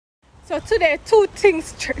So today, two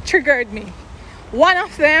things triggered me. One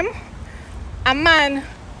of them, a man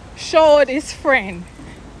showed his friend.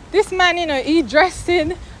 This man, he dressed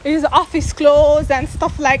in his office clothes and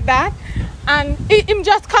stuff like that. And him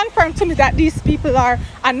just confirmed to me that these people are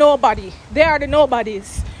a nobody. They are the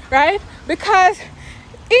nobodies, right? Because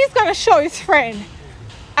he's going to show his friend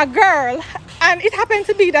a girl, and it happened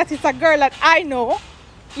to be that it's a girl that I know,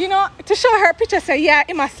 to show her picture, say, yeah,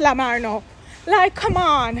 him a slammer now. Like, come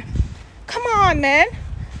on, man.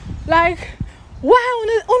 Like,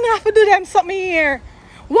 why you have to do them something here?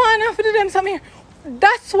 Why you have to do them something here?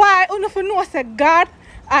 That's why you have to know, say, God,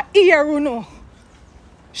 hear you know.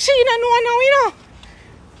 She don't know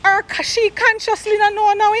now, Or she consciously don't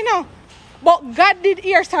know now, But God did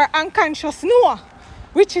hear her unconscious know,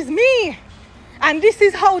 which is me. And this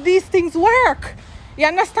is how these things work. You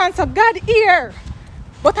understand? So God hear.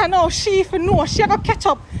 But I know she if know, she got catch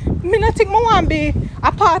up. Me not think I want to be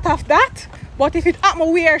a part of that. But if it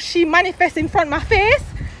happen where she manifests in front of my face,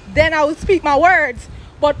 then I will speak my words.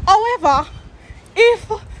 But however, if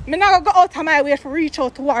me not go out of my way to reach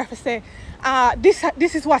out to her to say,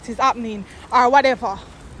 this is what is happening or whatever.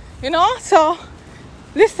 So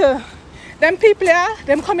listen, them people here,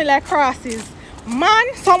 them coming like crosses.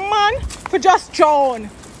 Some man for just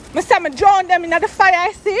drown. Me say me drown them in the fire,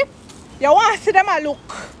 I see. You want to see them a look.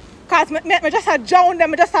 Because me just a drown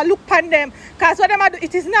them, me just a look on them. Because what them a do,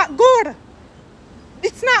 it is not good.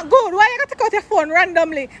 It's not good. Why you got to take out your phone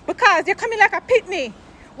randomly? Because you're coming like a pitney.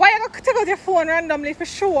 Why you got to take out your phone randomly for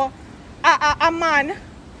sure a man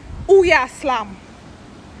who you slam?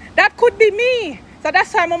 That could be me. So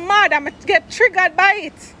that's why I'm mad. I get triggered by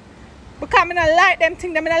it. Because I don't like them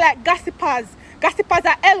things. I don't like gossipers. Gossipers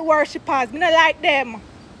are hell worshippers. I don't like them.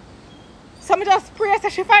 So I just pray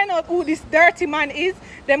that she find out who this dirty man is.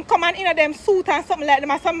 Them come and in them suit and something like them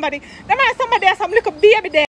or somebody. Them and somebody has some little baby there.